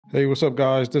Hey, what's up,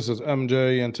 guys? This is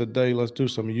MJ, and today let's do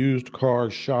some used car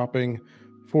shopping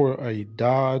for a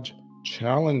Dodge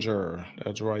Challenger.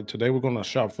 That's right. Today we're going to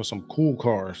shop for some cool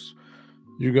cars.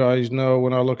 You guys know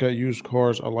when I look at used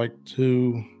cars, I like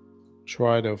to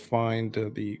try to find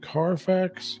the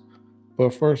Carfax.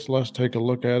 But first, let's take a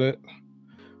look at it.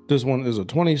 This one is a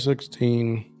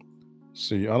 2016.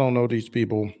 See, I don't know these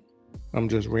people. I'm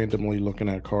just randomly looking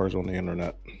at cars on the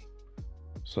internet.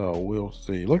 So we'll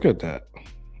see. Look at that.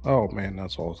 Oh man,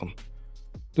 that's awesome.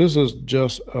 This is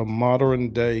just a modern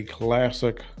day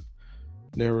classic.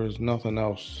 There is nothing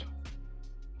else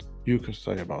you could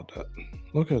say about that.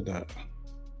 Look at that.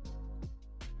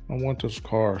 I want this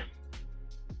car.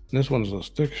 This one's a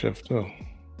stick shift too.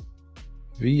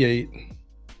 V8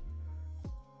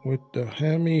 with the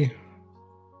Hemi.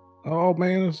 Oh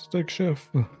man, it's a stick shift.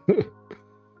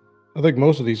 I think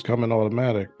most of these come in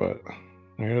automatic, but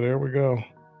yeah, there we go.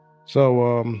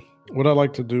 So what I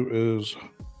like to do is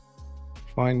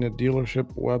find the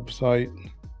dealership website,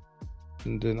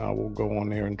 and then I will go on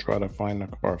there and try to find the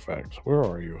Carfax. Where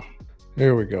are you?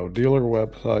 Here we go, dealer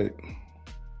website.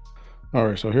 All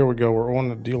right, so here we go. We're on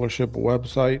the dealership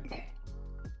website.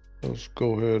 Let's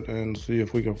go ahead and see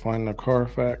if we can find the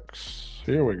Carfax.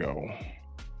 Here we go.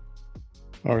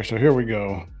 All right, so here we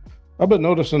go. I've been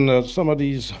noticing that some of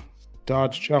these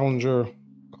Dodge Challenger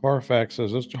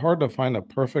Carfaxes, it's hard to find a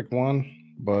perfect one,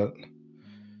 but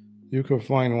you could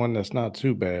find one that's not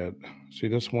too bad. See,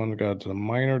 this one got some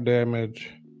minor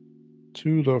damage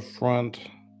to the front.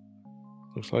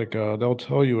 Looks like they'll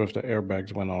tell you if the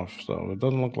airbags went off. So it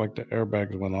doesn't look like the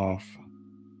airbags went off.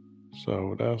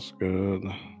 So that's good.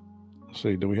 Let's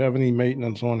see, do we have any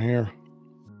maintenance on here?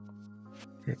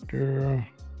 Right there.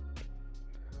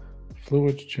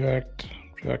 Fluids checked.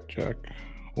 Check.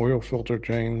 Oil filter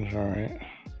change. All right.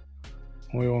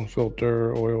 Oil and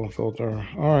filter.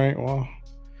 All right, well,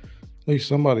 at least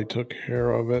somebody took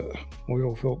care of it.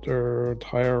 Oil filter,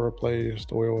 tire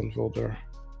replaced, oil and filter.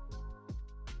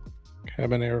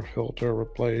 Cabin air filter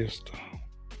replaced.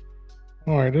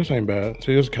 All right, this ain't bad.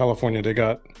 See, this is California. They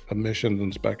got emissions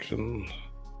inspections.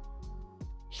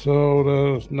 So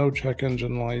there's no check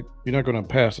engine light. You're not going to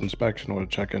pass inspection with a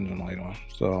check engine light on.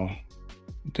 So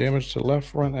damage to left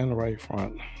front and right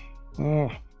front.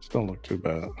 Oh, still look too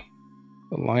bad.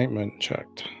 Alignment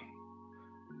checked.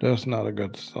 That's not a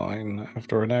good sign.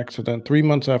 After an accident, 3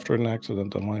 months after an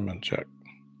accident, alignment check.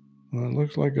 Well, it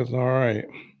looks like it's all right.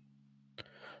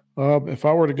 If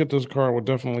I were to get this car, I would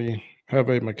definitely have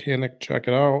a mechanic check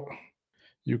it out.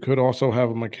 You could also have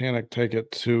a mechanic take it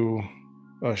to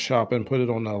a shop and put it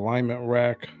on the alignment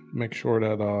rack. Make sure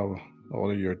that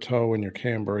all of your toe and your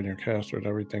camber and your caster and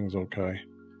everything's okay.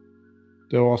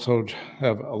 They'll also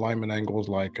have alignment angles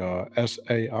like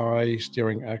SAI,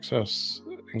 steering axis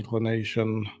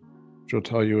inclination, which will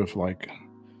tell you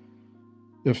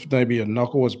if maybe a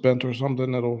knuckle is bent or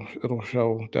something. That'll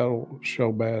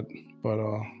show bad.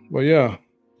 But yeah,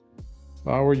 if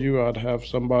I were you, I'd have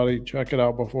somebody check it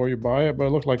out before you buy it. But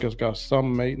it looks like it's got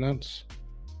some maintenance,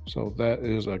 so that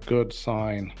is a good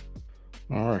sign.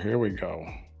 All right, here we go.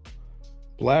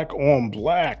 Black on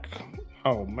black.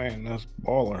 Oh man, that's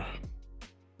baller.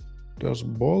 That's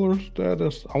baller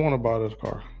status. I want to buy this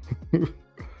car.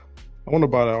 I want to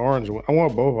buy that orange one. I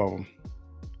want both of them.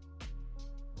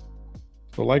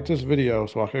 So like this video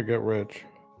so I could get rich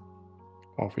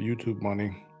off of YouTube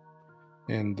money,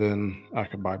 and then I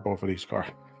could buy both of these cars.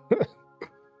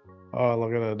 Oh,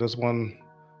 look at that. This one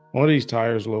of these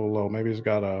tires a little low. Maybe it's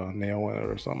got a nail in it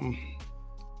or something.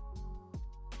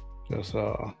 Just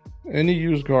any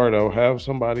used car though, have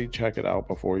somebody check it out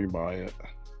before you buy it.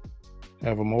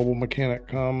 Have a mobile mechanic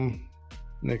come,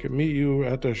 and they can meet you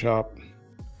at the shop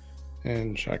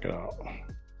and check it out.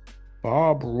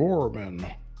 Bob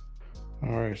Rohrman.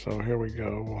 All right, so here we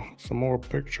go. Some more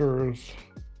pictures.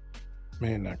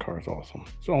 Man, that car is awesome.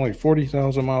 It's only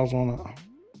 40,000 miles on it.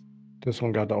 This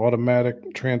one got the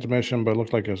automatic transmission, but it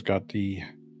looks like it's got the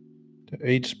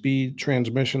 8-speed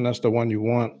transmission. That's the one you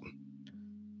want.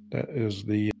 That is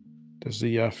the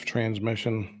ZF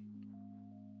transmission.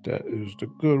 That is the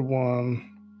good one.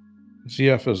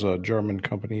 ZF is a German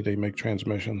company. They make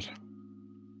transmissions,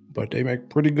 but they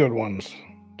make pretty good ones.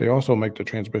 They also make the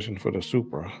transmission for the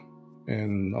Supra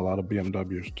and a lot of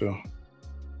BMWs too.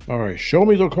 All right, show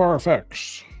me the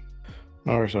Carfax.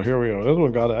 All right, so here we go. This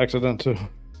one got an accident too.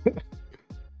 This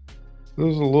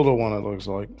is a little one, it looks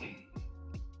like.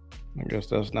 I guess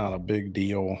that's not a big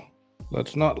deal.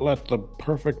 Let's not let the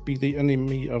perfect be the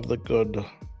enemy of the good.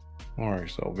 All right,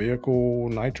 so vehicle,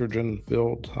 nitrogen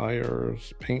filled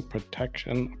tires, paint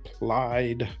protection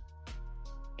applied.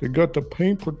 They got the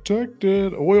paint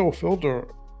protected, oil filter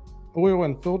oil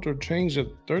and filter changed at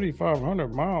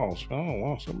 3,500 miles. Oh,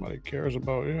 well, somebody cares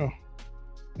about you.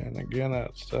 And again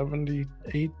at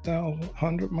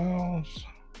 78,100 miles.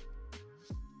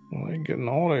 Well, they're getting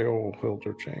all the oil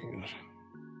filter changed.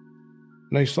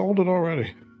 And they sold it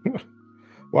already.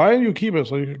 Why didn't you keep it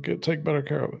so you could take better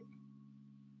care of it?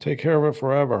 Take care of it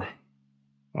forever.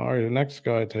 All right, the next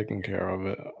guy taking care of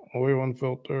it. Oil and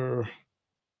filter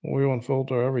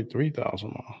every 3,000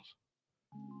 miles.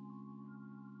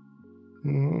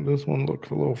 This one looks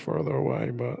a little further away,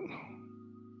 but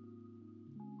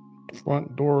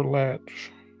front door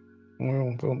latch, oil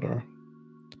and filter.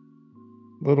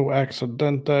 Little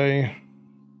accidente.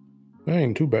 That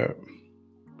ain't too bad.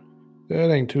 That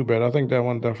ain't too bad. I think that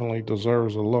one definitely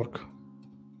deserves a look.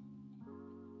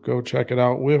 Go check it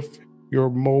out with your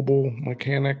mobile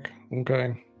mechanic.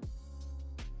 Okay.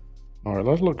 All right,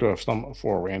 let's look at some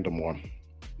for a random one.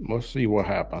 Let's see what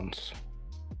happens.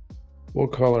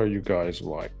 What color you guys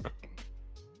like?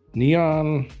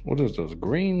 Neon, what is this?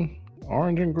 Green?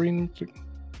 Orange and green?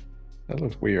 That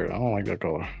looks weird. I don't like that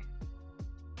color.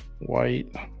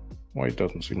 White. White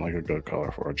doesn't seem like a good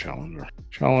color for a Challenger.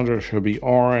 Challenger should be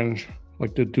orange,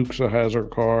 like the Dukes of Hazzard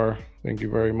car. Thank you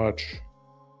very much.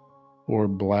 Or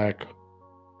black.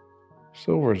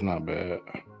 Silver's not bad.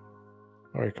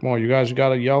 All right, come on, you guys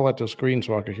gotta yell at the screen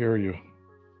so I can hear you.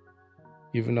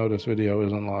 Even though this video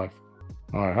isn't live.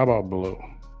 All right, how about blue?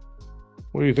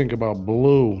 What do you think about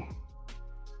blue?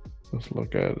 Let's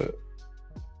look at it.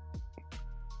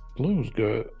 Blue's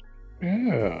good.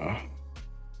 Yeah.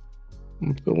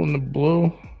 I'm feeling the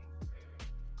blue.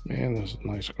 Man, this is a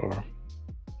nice car.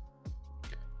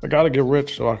 I gotta get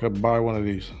rich so I could buy one of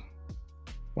these.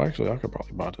 Well, actually, I could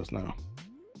probably buy this now.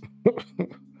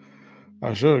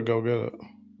 I should go get it.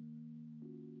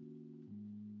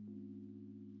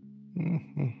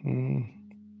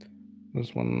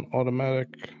 This one automatic,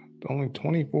 only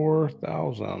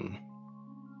 24,000.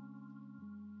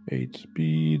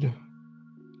 8-speed,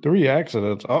 3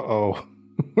 accidents. Uh-oh.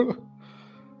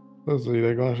 Let's see,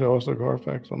 they're gonna show us the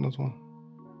Carfax on this one.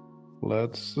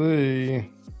 Let's see.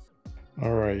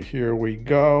 All right, here we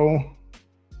go.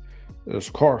 It's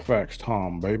Carfax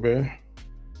Tom, baby.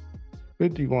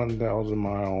 51,000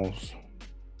 miles.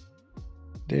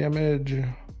 Damage.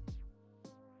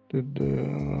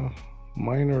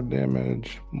 Minor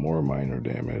damage. More minor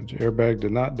damage. Airbag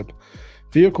did not.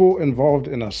 Vehicle involved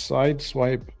in a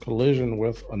sideswipe collision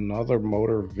with another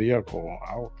motor vehicle.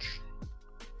 Ouch.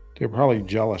 They're probably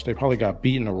jealous. They probably got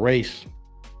beat in a race.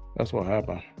 That's what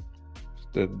happened.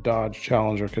 The Dodge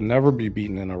Challenger can never be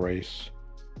beaten in a race.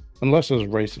 Unless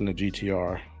it's racing the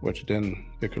GTR, which then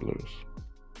it could lose.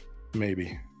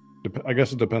 Maybe. I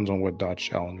guess it depends on what Dodge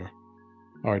Challenger.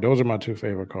 All right, those are my 2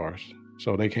 favorite cars.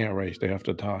 So they can't race. They have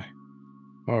to tie.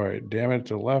 All right, damage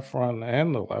to left front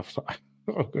and the left side.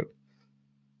 Oh, good.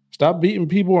 Stop beating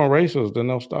people in races, then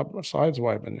they'll stop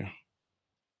sideswiping you.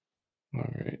 All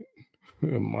right.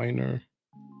 A minor.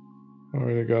 All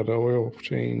right, I got the oil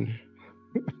change.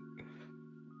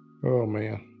 Oh,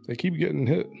 man. They keep getting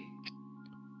hit.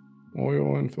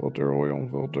 Oil and filter, oil and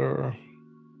filter.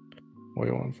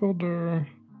 Oil and filter.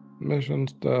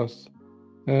 Emissions, deaths.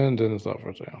 And then it's up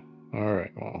for sale. All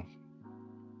right, well.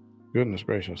 Goodness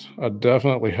gracious. I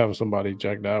definitely have somebody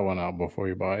check that one out before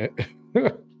you buy it.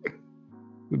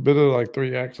 It's been like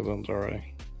 3 accidents already.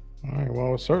 All right,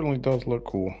 well, it certainly does look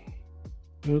cool.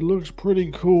 It looks pretty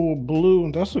cool.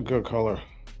 Blue, that's a good color.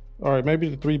 All right, maybe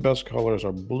the 3 best colors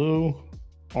are blue,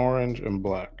 orange, and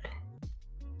black.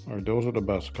 All right, those are the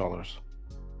best colors.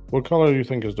 What color do you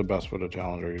think is the best for the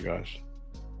Challenger, you guys?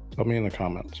 Tell me in the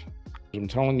comments. I'm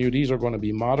telling you, these are going to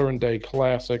be modern day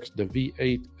classics. The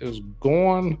V8 is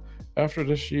gone after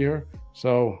this year,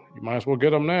 so you might as well get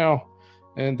them now,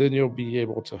 and then you'll be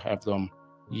able to have them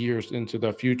years into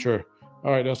the future.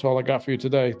 All right, that's all I got for you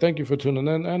today. Thank you for tuning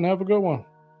in, and have a good one.